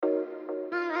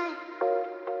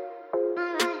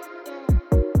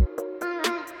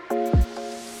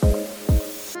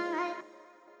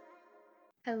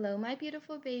Hello, my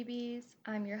beautiful babies.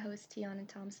 I'm your host, Tiana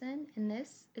Thompson, and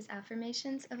this is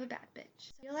Affirmations of a Bad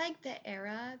Bitch. I feel like the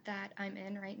era that I'm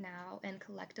in right now, and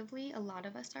collectively a lot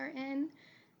of us are in,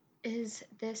 is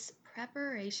this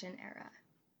preparation era.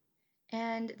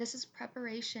 And this is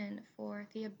preparation for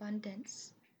the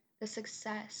abundance, the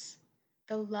success,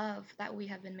 the love that we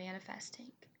have been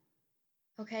manifesting.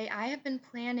 Okay, I have been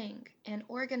planning and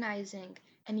organizing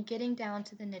and getting down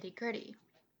to the nitty gritty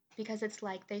because it's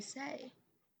like they say,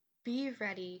 be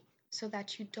ready so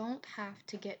that you don't have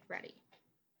to get ready.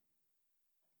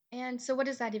 And so, what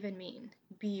does that even mean?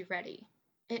 Be ready.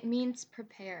 It means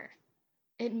prepare.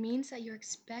 It means that you're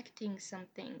expecting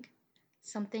something.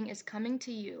 Something is coming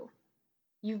to you.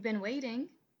 You've been waiting,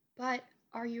 but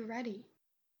are you ready?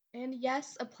 And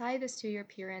yes, apply this to your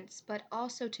appearance, but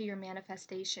also to your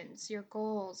manifestations, your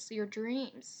goals, your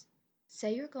dreams.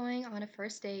 Say you're going on a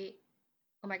first date.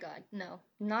 Oh my God, no,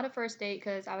 not a first date,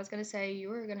 because I was going to say you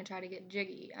were going to try to get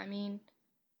jiggy. I mean,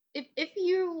 if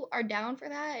you are down for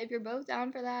that, if you're both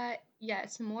down for that,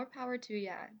 yes, more power to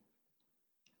you.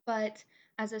 But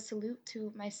as a salute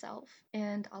to myself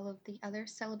and all of the other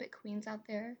celibate queens out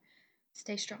there,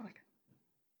 stay strong.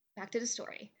 Back to the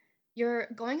story. You're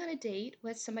going on a date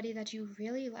with somebody that you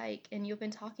really like and you've been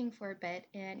talking for a bit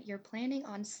and you're planning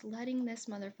on slutting this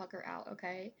motherfucker out,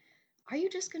 okay? Are you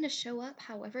just gonna show up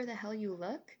however the hell you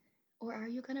look? Or are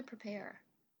you gonna prepare?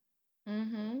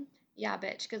 Mm-hmm. Yeah,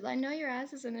 bitch, because I know your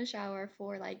ass is in the shower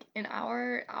for like an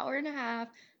hour, hour and a half,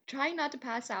 trying not to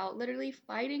pass out, literally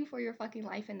fighting for your fucking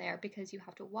life in there because you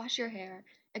have to wash your hair,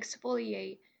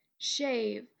 exfoliate,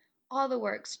 shave, all the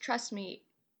works. Trust me,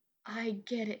 I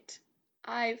get it.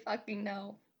 I fucking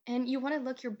know. And you want to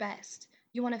look your best.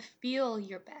 You want to feel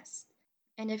your best.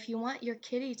 And if you want your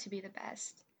kitty to be the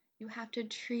best, you have to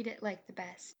treat it like the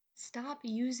best. Stop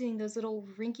using those little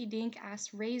rinky dink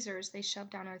ass razors they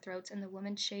shove down our throats in the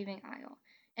women's shaving aisle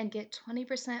and get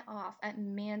 20% off at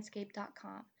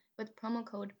manscaped.com with promo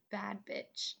code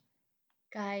BADBITCH.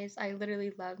 Guys, I literally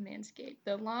love Manscaped.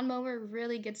 The lawnmower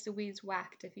really gets the weeds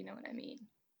whacked, if you know what I mean.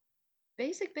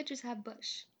 Basic bitches have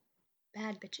bush.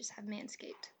 Bad bitches have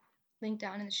Manscaped. Link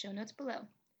down in the show notes below.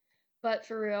 But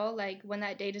for real, like when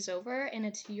that date is over and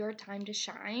it's your time to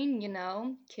shine,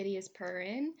 kitty is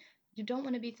purring, you don't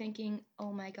want to be thinking,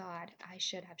 oh my God, I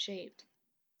should have shaved.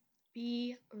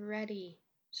 Be ready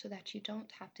so that you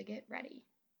don't have to get ready.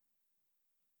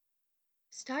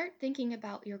 Start thinking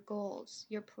about your goals,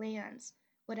 your plans,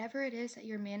 whatever it is that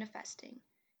you're manifesting,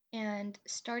 and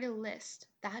start a list.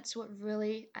 That's what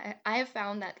really, I have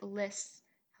found that lists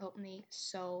help me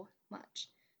so much.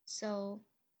 So,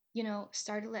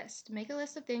 start a list. Make a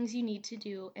list of things you need to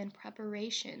do in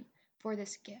preparation for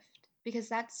this gift because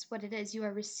that's what it is. You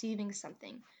are receiving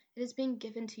something, it is being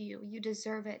given to you. You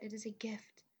deserve it. It is a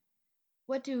gift.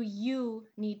 What do you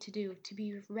need to do to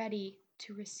be ready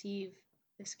to receive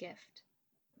this gift?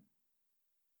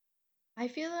 I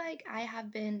feel like I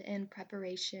have been in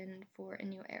preparation for a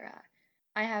new era.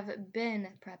 I have been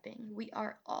prepping. We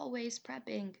are always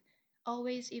prepping,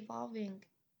 always evolving.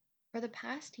 For the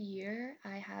past year,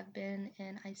 I have been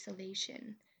in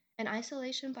isolation, and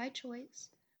isolation by choice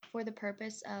for the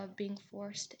purpose of being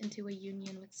forced into a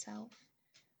union with self.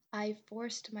 I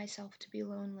forced myself to be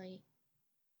lonely,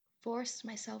 forced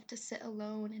myself to sit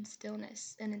alone in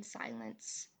stillness and in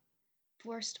silence,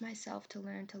 forced myself to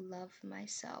learn to love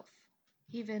myself,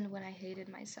 even when I hated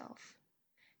myself.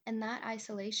 And that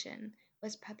isolation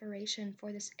was preparation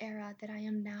for this era that I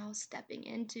am now stepping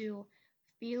into,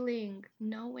 feeling,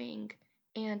 knowing,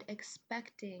 and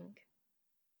expecting.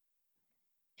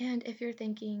 And if you're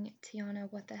thinking,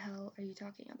 Tiana, what the hell are you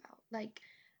talking about? Like,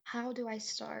 how do I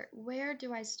start? Where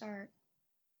do I start?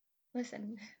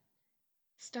 Listen,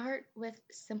 start with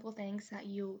simple things that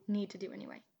you need to do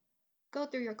anyway. Go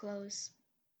through your clothes.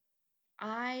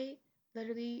 I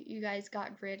literally, you guys,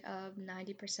 got rid of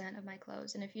 90% of my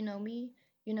clothes. And if you know me,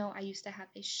 you know I used to have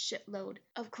a shitload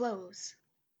of clothes,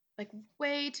 like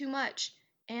way too much.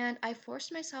 And I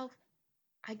forced myself,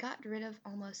 I got rid of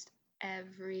almost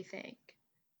everything.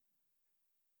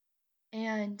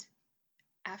 And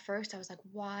at first I was like,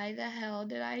 why the hell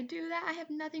did I do that? I have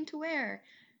nothing to wear.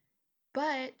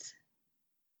 But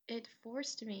it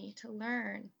forced me to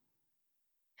learn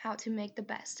how to make the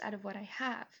best out of what I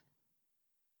have,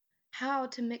 how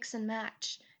to mix and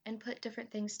match and put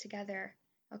different things together.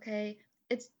 Okay?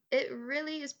 It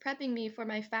really is prepping me for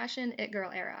my fashion it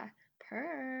girl era.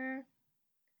 Purr.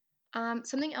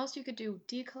 Something else you could do,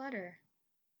 declutter.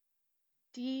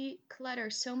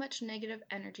 Declutter. So much negative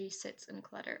energy sits in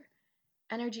clutter.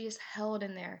 Energy is held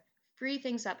in there. Free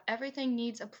things up. Everything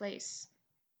needs a place.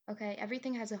 Okay?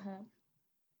 Everything has a home.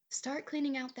 Start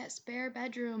cleaning out that spare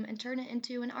bedroom and turn it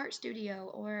into an art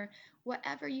studio or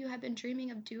whatever you have been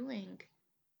dreaming of doing.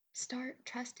 Start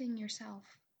trusting yourself.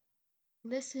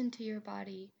 Listen to your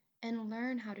body and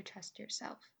learn how to trust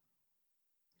yourself.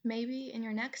 Maybe in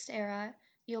your next era,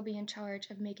 you'll be in charge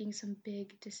of making some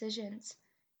big decisions.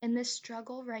 And this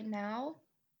struggle right now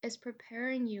is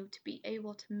preparing you to be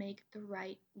able to make the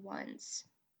right ones.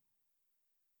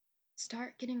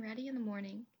 Start getting ready in the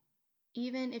morning,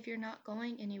 even if you're not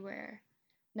going anywhere.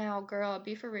 Now, girl,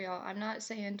 be for real. I'm not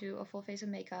saying do a full face of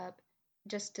makeup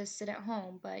just to sit at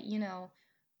home, but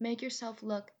make yourself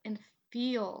look and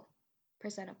feel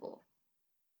presentable.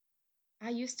 I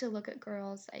used to look at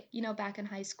girls, back in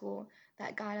high school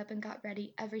that got up and got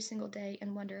ready every single day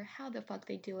and wonder how the fuck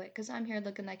they do it. Because I'm here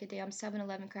looking like a damn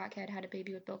 7-Eleven crackhead had a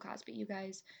baby with Bill Cosby. You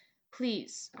guys,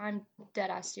 please, I'm dead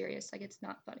ass serious. Like, it's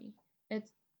not funny.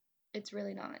 It's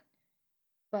really not.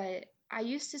 But I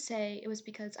used to say it was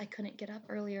because I couldn't get up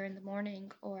earlier in the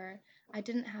morning, or I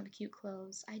didn't have cute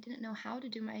clothes. I didn't know how to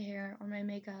do my hair or my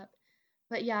makeup.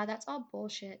 But yeah, that's all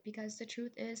bullshit because the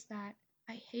truth is that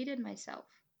I hated myself.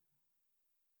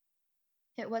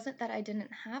 It wasn't that I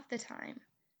didn't have the time,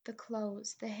 the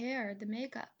clothes, the hair, the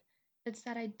makeup. It's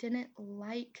that I didn't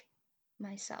like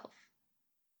myself.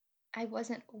 I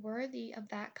wasn't worthy of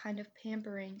that kind of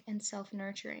pampering and self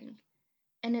nurturing.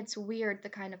 And it's weird the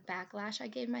kind of backlash I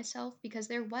gave myself because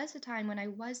there was a time when I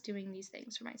was doing these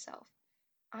things for myself.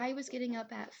 I was getting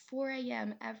up at 4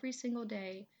 a.m. every single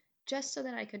day just so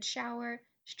that I could shower,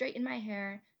 straighten my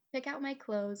hair, pick out my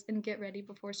clothes, and get ready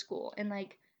before school. And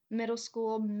like middle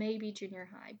school, maybe junior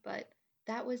high, but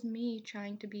that was me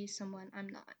trying to be someone I'm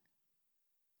not.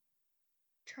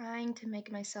 Trying to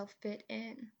make myself fit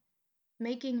in.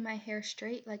 Making my hair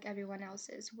straight like everyone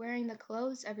else's, wearing the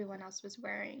clothes everyone else was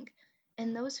wearing.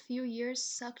 And those few years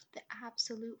sucked the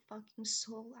absolute fucking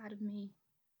soul out of me.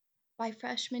 By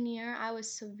freshman year, I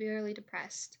was severely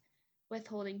depressed,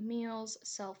 withholding meals,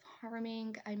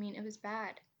 self-harming. I mean, it was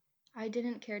bad. I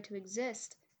didn't care to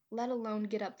exist, let alone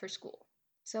get up for school.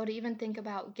 So to even think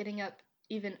about getting up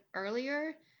even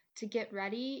earlier to get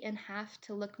ready and have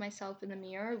to look myself in the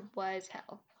mirror was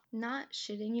hell. Not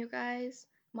shitting you guys.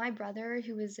 My brother,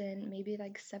 who was in maybe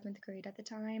like 7th grade at the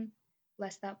time,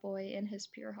 bless that boy and his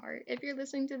pure heart. If you're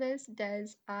listening to this, Des,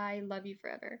 I love you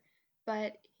forever.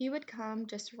 But he would come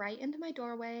just right into my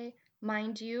doorway.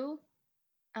 Mind you,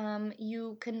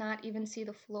 you could not even see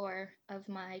the floor of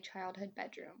my childhood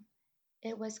bedroom.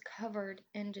 It was covered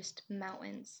in just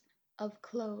mountains of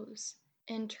clothes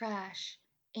and trash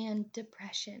and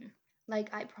depression.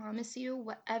 Like, I promise you,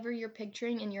 whatever you're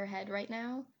picturing in your head right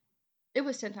now, it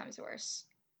was 10 times worse.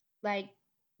 Like,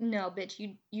 no, bitch,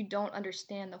 you don't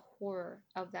understand the horror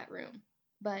of that room.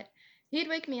 But he'd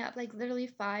wake me up like literally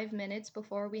 5 minutes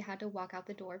before we had to walk out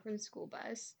the door for the school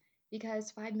bus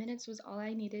because 5 minutes was all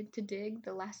I needed to dig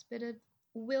the last bit of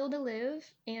will to live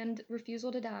and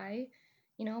refusal to die.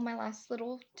 My last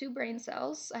little 2 brain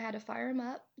cells. I had to fire them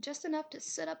up just enough to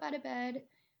sit up out of bed,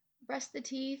 brush the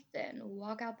teeth, and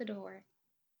walk out the door.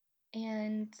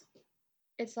 And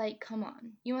it's like, come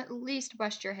on, you at least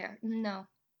brushed your hair. No.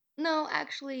 No,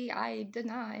 actually, I did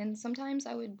not. And sometimes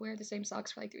I would wear the same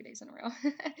socks for like 3 days in a row.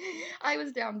 I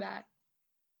was down bad.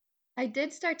 I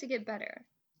did start to get better,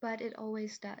 but it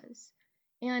always does.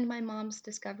 And my mom's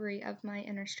discovery of my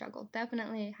inner struggle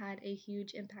definitely had a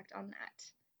huge impact on that.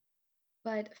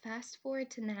 But fast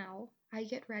forward to now, I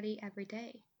get ready every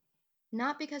day.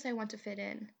 Not because I want to fit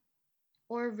in,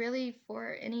 or really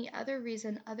for any other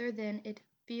reason other than it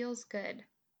feels good.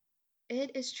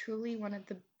 It is truly one of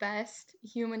the best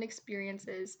human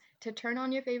experiences to turn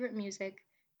on your favorite music,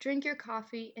 drink your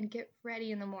coffee, and get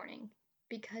ready in the morning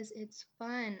because it's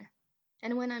fun.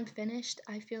 And when I'm finished,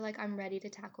 I feel like I'm ready to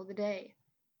tackle the day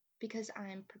because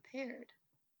I'm prepared.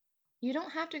 You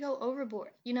don't have to go overboard.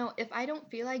 If I don't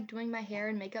feel like doing my hair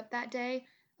and makeup that day,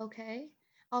 okay,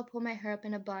 I'll pull my hair up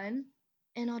in a bun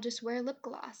and I'll just wear lip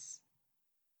gloss.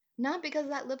 Not because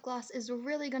that lip gloss is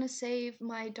really going to save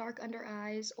my dark under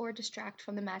eyes or distract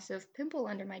from the massive pimple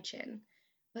under my chin,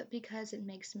 but because it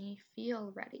makes me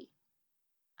feel ready.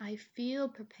 I feel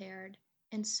prepared,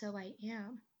 and so I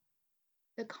am.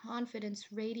 The confidence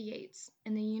radiates,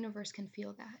 and the universe can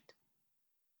feel that.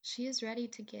 She is ready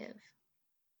to give.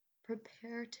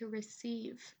 Prepare to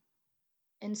receive,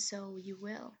 and so you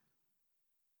will.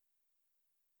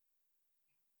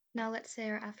 Now let's say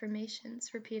our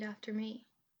affirmations. Repeat after me.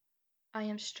 I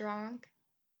am strong.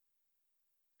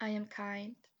 I am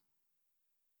kind.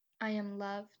 I am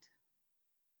loved.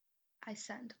 I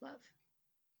send love.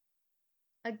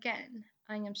 Again,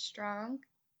 I am strong.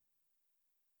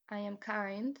 I am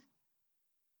kind.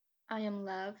 I am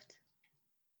loved.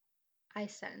 I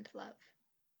send love.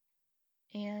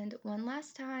 And one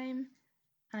last time,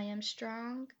 I am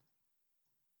strong,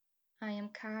 I am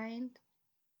kind,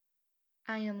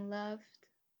 I am loved,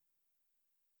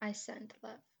 I send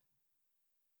love.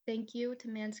 Thank you to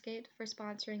Manscaped for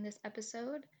sponsoring this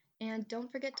episode, and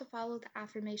don't forget to follow the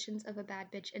Affirmations of a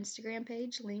Bad Bitch Instagram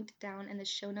page linked down in the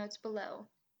show notes below.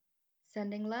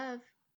 Sending love.